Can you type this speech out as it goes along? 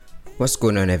What's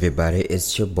going on, everybody?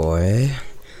 It's your boy.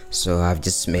 So I've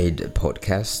just made a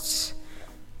podcast.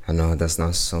 I know that's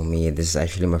not so me. This is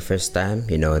actually my first time.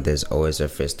 There's always a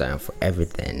first time for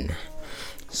everything.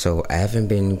 So I haven't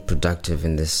been productive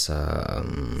in this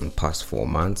past 4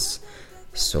 months.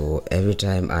 So every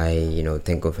time I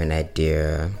think of an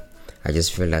idea, I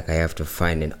just feel like I have to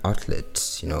find an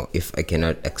outlet. If I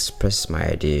cannot express my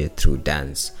idea through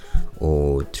dance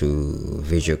or through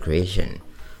visual creation.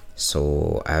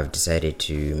 So I've decided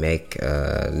to make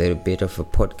a little bit of a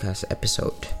podcast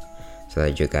episode so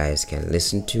that you guys can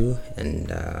listen to and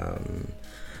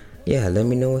let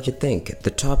me know what you think. The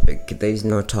topic, there is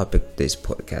no topic this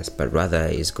podcast, but rather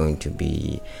is going to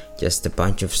be just a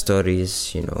bunch of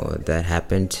stories that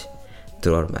happened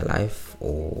throughout my life,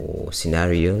 or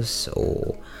scenarios,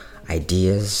 or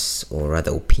ideas, or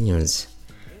rather opinions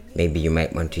maybe you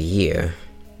might want to hear.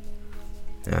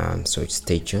 So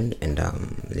stay tuned and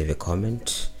leave a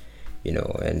comment,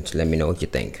 and let me know what you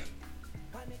think.